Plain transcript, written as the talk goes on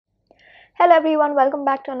Hello everyone, welcome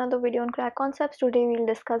back to another video on Crack Concepts. Today we'll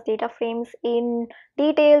discuss data frames in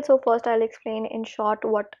detail. So first I'll explain in short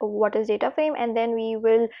what is data frame, and then we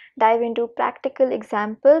will dive into practical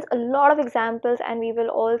examples, a lot of examples, and we will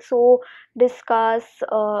also discuss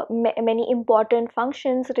many important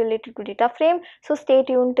functions related to data frame. So stay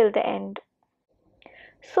tuned till the end.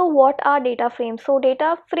 So what are data frames? So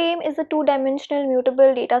data frame is a two-dimensional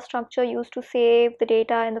mutable data structure used to save the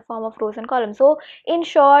data in the form of rows and columns. So in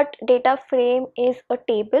short, data frame is a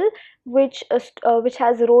table which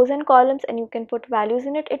has rows and columns, and you can put values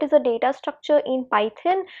in it. It is a data structure in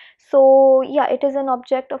Python. So yeah, it is an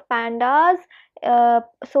object of pandas.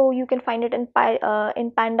 So you can find it in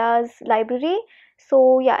pandas library.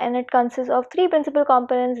 So yeah, and it consists of three principal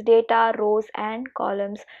components: data, rows, and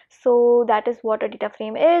columns. So that is what a data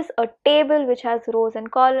frame is: a table which has rows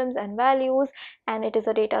and columns and values, and it is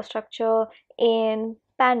a data structure in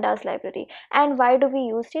pandas library. And why do we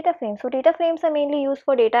use data frames? So data frames are mainly used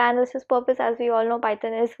for data analysis purpose. As we all know,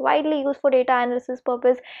 Python is widely used for data analysis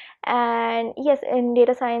purpose, and yes, in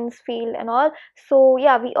data science field and all. So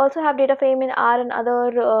yeah, we also have data frame in R and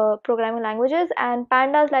other programming languages, and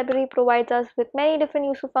pandas library provides us with many different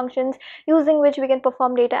useful functions using which we can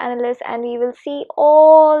perform data analysis, and we will see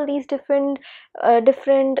all these different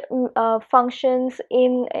functions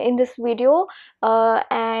in this video.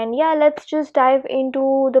 And yeah, let's just dive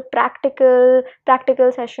into the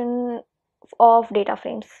practical session of data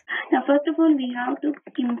frames. Now, first of all, we have to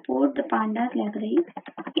import the pandas library.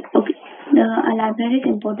 Okay, the library is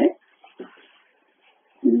imported.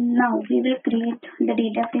 Now, we will create the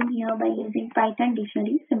data frame here by using Python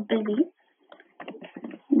dictionary, simple way.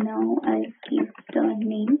 Now, I'll give the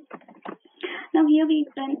name. Now, here we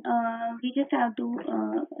just have to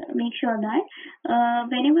make sure that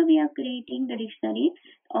whenever we are creating the dictionary,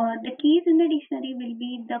 the keys in the dictionary will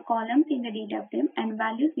be the columns in the data frame, and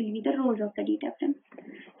values will be the rows of the data frame.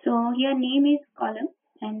 So here name is column,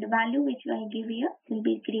 and the value which I give here will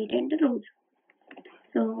be created the rows.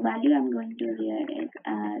 So value I'm going to here is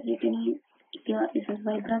written here. This is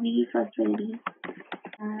Vaibhavi. First will be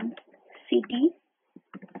city.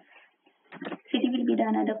 City will be the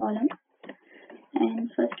another column, and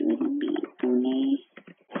first will be Pune.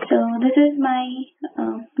 So this is my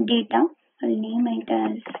data. I'll name it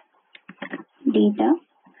as data.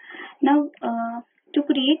 Now to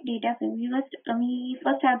create data frame, we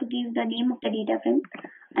first have to give the name of the data frame.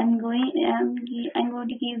 I'm going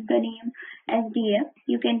to give the name as df.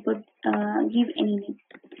 You can put give any name.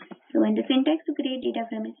 So in the syntax to create data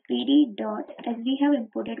frame is pd dot, as we have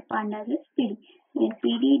imported pandas as pd. Then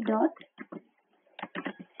pd dot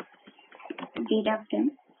data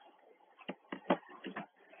frame,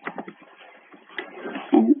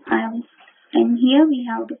 and here we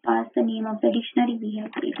have to pass the name of the dictionary we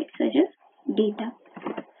have created, such as data.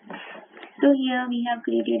 So here we have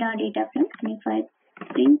created our data frame, and if I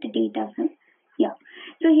print data frame, yeah.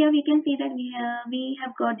 So here we can see that we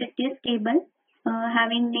have got this table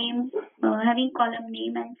having name, having column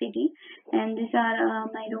name and city, and these are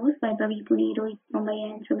my rows: Vaibhavi, Pune, Rohit,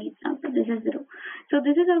 Mumbai, and Sumit. So this is the row. So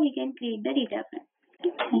this is how we can create the data frame.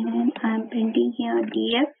 And I'm printing here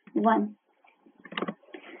df1.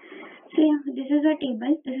 So yeah, this is a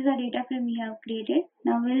table. This is a data frame we have created.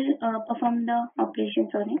 Now we'll perform the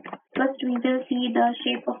operations on it. First, we will see the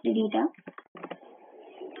shape of the data.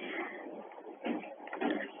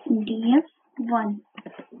 df1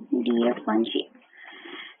 shape.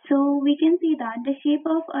 So we can see that the shape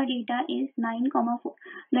of our data is 9, 4.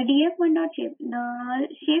 The df1 dot shape, the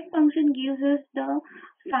shape function gives us the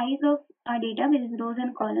size of our data with rows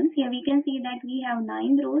and columns. Here we can see that we have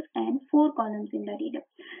 9 rows and 4 columns in the table.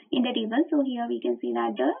 So here we can see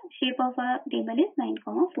that the shape of our table is 9,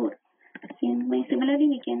 4. Similarly,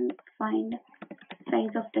 we can find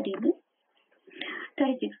size of the table.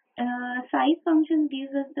 36. Size function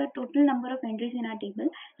gives us the total number of entries in our table.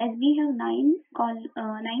 As we have 9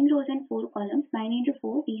 rows and 4 columns, 9 into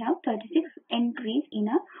 4, we have 36 entries in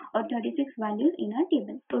our, or 36 values in our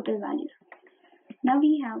table, total values. Now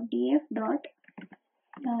we have df dot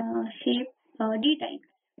shape d types.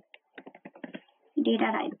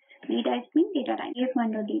 Data types. D types mean data type.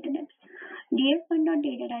 df1 dot data types. df1 dot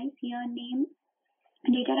data types, here name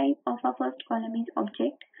data type of our first column is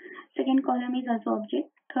object. Second column is also object.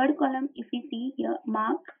 Third column, if we see here,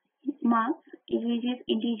 marks, which is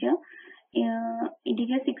integer,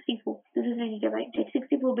 integer 64. This is a data type,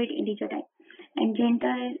 64-bit integer type. And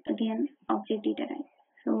gender is again object data type.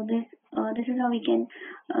 So this is how we can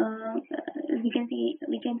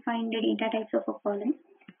find the data types of a column.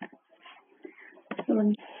 So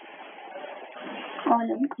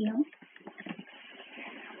column here.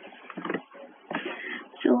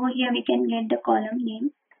 So here we can get the column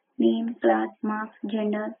name, class, marks,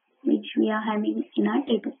 gender, which we are having in our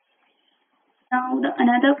table. Now the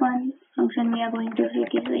another one function we are going to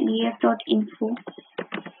take is df.info.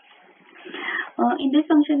 In this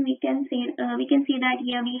function we can see that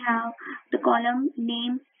here we have the column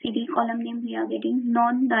name, cd, column name we are getting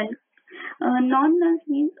non-null. Non-null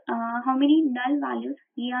means how many null values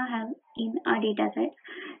we have in our data set.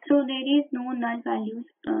 So there is no null values.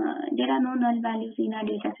 There are no null values in our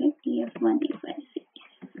data set. df1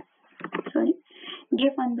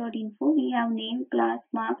 df1.info. We have name, class,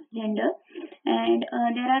 marks, gender, and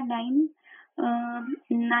there are nine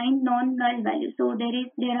non-null values. So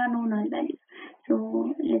there are no null values.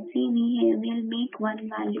 So let's see, we will make one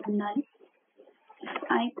value null. If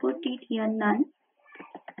I put it here null,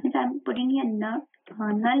 means I'm putting here null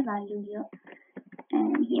value here,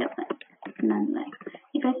 and here null value.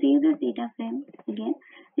 If I save this data frame again,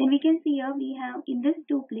 then we can see here we have in this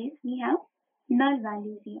two place we have null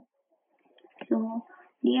values here. So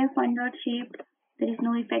df1.shape, there is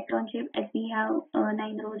no effect on shape as we have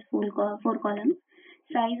 9 rows, 4 columns.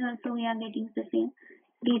 Size also we are getting the same.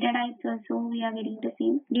 Data types also we are getting the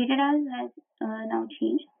same. Data type has now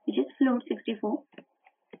changed, which is float 64.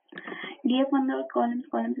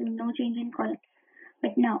 df1.columns, no change in columns.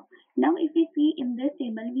 But now if we see in this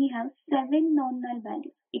table we have 7 non-null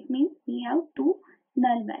values. It means we have 2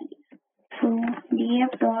 null values. So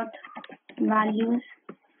df.values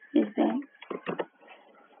is there.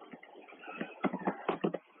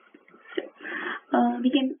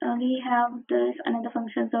 We have this another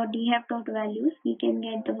function, so df.values. We can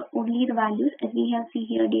get only the values, as we have see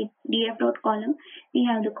here df.column. We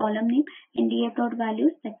have the column name, and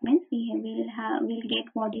df.values. That means we'll get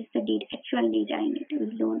what is the actual data in it.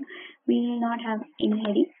 We will not have any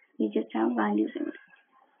heading. We just have values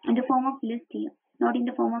in the form of list here, not in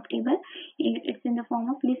the form of table. It's in the form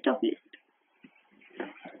of list of list.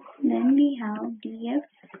 Then we have df.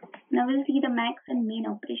 Now we'll see the max and min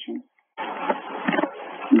operation.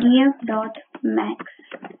 df.max.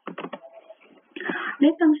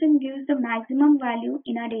 This function gives the maximum value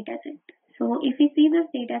in our data set. So if we see this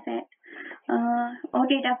data set or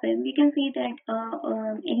data frame, we can see that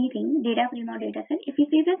anything, data frame or data set. If we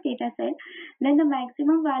see this data set, then the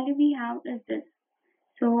maximum value we have is this.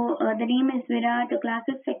 So the name is Virat, the class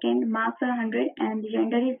is second, marks are 100, and the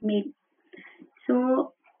gender is male.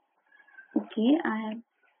 So okay, I have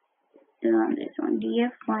this one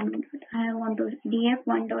df1. I want to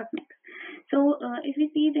df1.max. So if we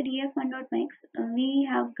see the df1.max, we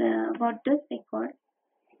have got this record.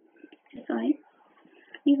 Sorry,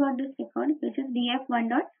 we got this record, which is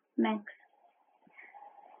df1.max.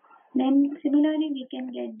 Then similarly, we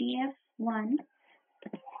can get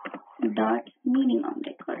df1.minimum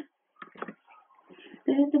record.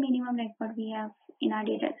 This is the minimum record we have in our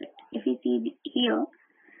data set. If we see here,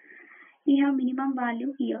 we have minimum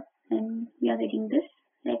value here, and we are getting this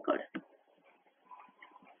record.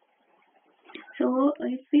 So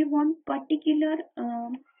if we want particular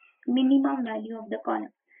minimum value of the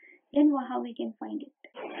column, then how we can find it?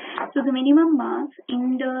 So the minimum marks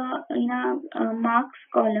in our marks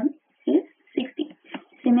column is 60.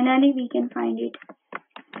 Similarly, we can find it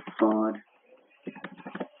for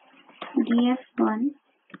df1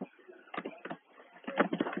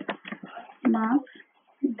 marks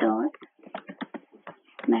dot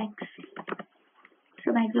max.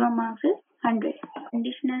 So maximum marks is 100.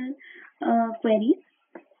 Conditional query.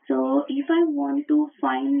 So if I want to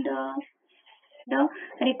find the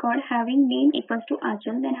record having name equals to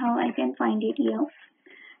Achal, then how I can find it here?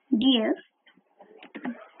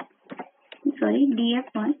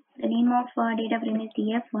 df1. The name of data frame is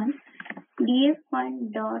df1.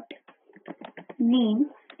 df1 dot name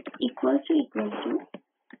equals to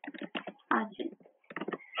Achal.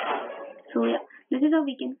 So yeah, this is how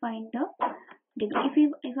we can find the data.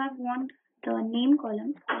 If I want the name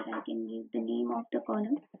column, then I can give the name of the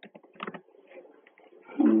column.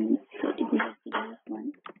 And so this is the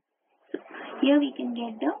df1. So here we can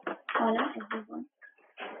get the column as we want.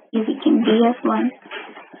 Here we can df1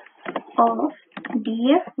 of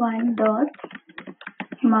df1 dot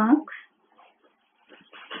marks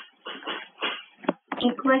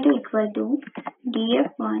equal to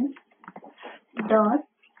df1 dot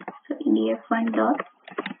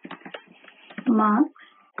marks.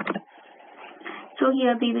 So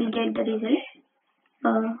here we will get the result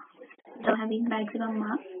having maximum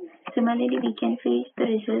marks. Similarly, we can fetch the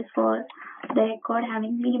results for the record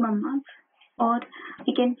having minimum marks, or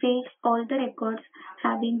we can fetch all the records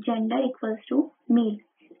having gender equals to male.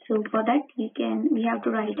 So for that we have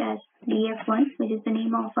to write as df1, which is the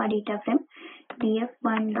name of our data frame,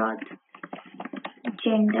 df1 dot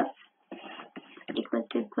gender equal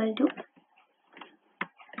to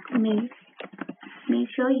male. Make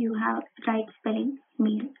sure you have right spelling,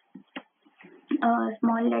 male.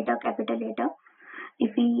 Small letter, capital letter.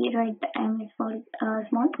 If we write the M is for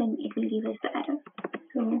small, then it will give us the error.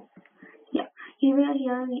 So yeah, here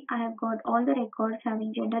I have got all the records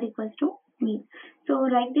having gender equals to male. So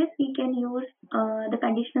like this we can use the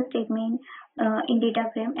conditional statement in data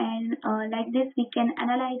frame, and like this we can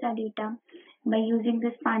analyze our data by using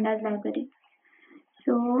this pandas library.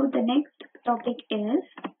 So the next topic is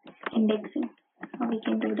indexing. How we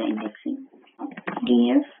can do the indexing.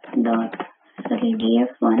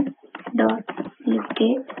 df1 dot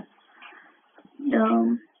locate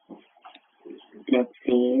the, let's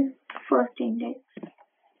say, first index.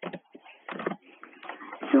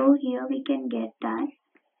 So here we can get that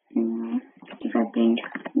if I print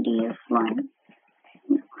df1,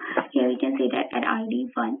 here we can say that at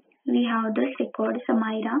id1 we have this record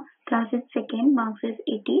Samaira, class is second, marks is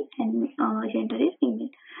 80, and gender is female.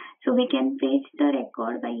 So we can fetch the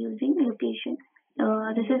record by using location.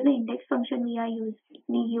 This is the index function we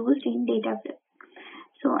used in Dataframe.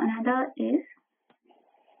 So another is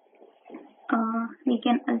we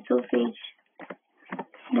can also fetch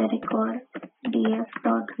the record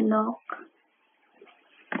df.log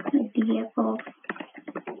df of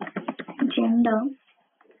gender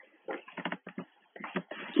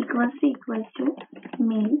equals to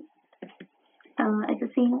male as the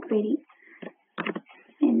same query.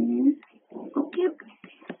 And okay,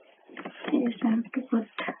 I just have to put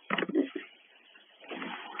this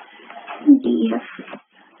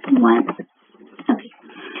df1. Okay,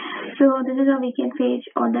 so this is how we can fetch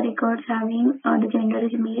all the records having the gender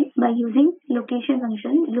is male by using location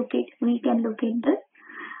function. We can locate this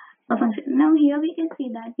function. Now here we can see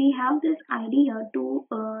that we have this ID here to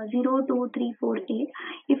 0, 2, 3, 4, 8.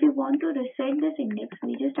 If we want to reset this index,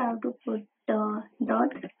 we just have to put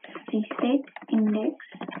dot reset index,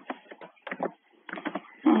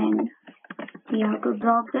 and we have to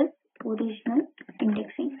drop the original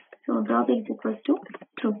indexing. So drop is equals to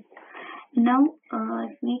true. Now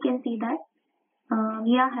we can see that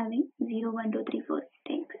we are having 0, 1, 2, 3, 4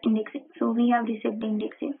 indexing. So we have reset the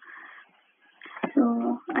indexing. So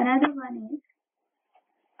another one is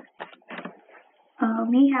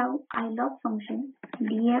we have ilog function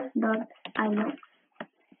df.ilog.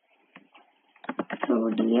 So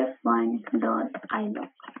df1.ilog.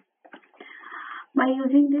 By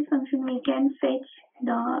using this function, we can fetch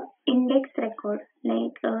the index record.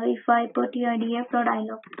 Like if I put here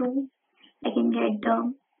df.ilog2, I can get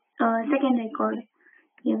the second record.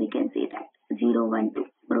 Here we can see that 0, 1, 2.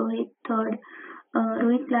 Rohit third.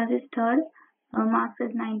 Rohit class is third. Marks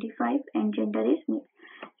is 95 and gender is male.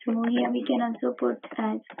 So here we can also put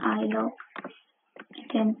as ilog. I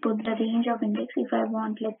can put the range of index if I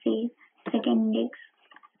want, let's say, second index,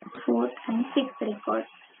 fourth and sixth record.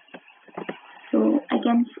 So I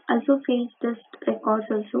can also fetch this records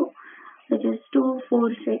also, which is 2, 4,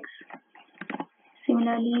 6.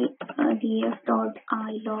 Similarly,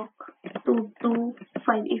 df.ilog 2 to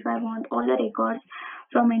 5. If I want all the records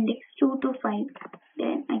from index 2 to 5,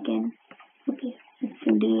 then I can, okay, it's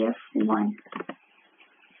df1.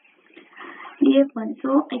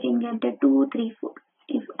 So I can get the 2, 3, 4.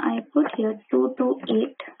 If I put here 2 to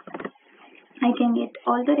 8, I can get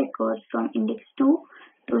all the records from index 2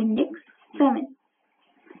 to index 7.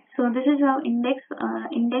 So this is how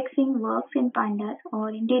indexing works in pandas or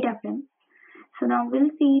in Dataframe. So now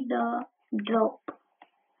we'll see the drop.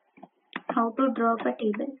 How to drop a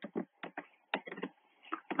table.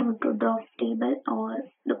 How to drop table or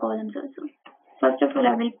the columns also. First of all,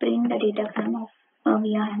 I will print the data frame of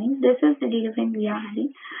we are having. This is the data frame we are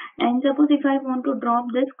having. And suppose if I want to drop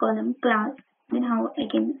this column class, then how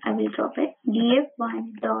I will drop it.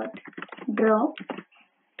 df1 dot drop.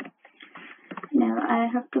 Now I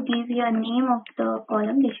have to give you a name of the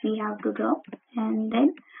column which we have to drop, and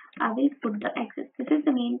then I will put the axis. This is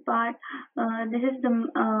the main part. This is the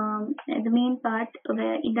main part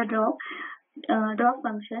where in the drop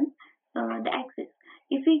function, the axis.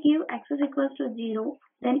 If we give axis equals to 0,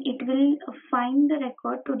 then it will find the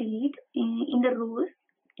record to delete in the rows.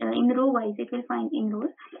 In row wise, it will find in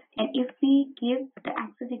rows. And if we give the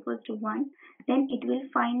axis equals to 1, then it will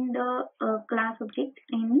find the class object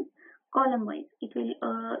in column wise. It will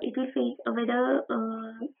say whether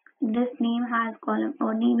this name has column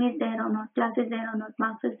or name is there or not, class is there or not,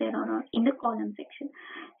 marks is there or not in the column section.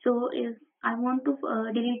 So if I want to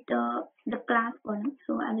delete the class column,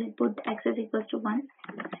 so I will put axis equals to 1.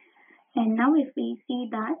 And now if we see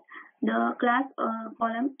that the class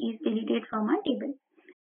column is deleted from our table.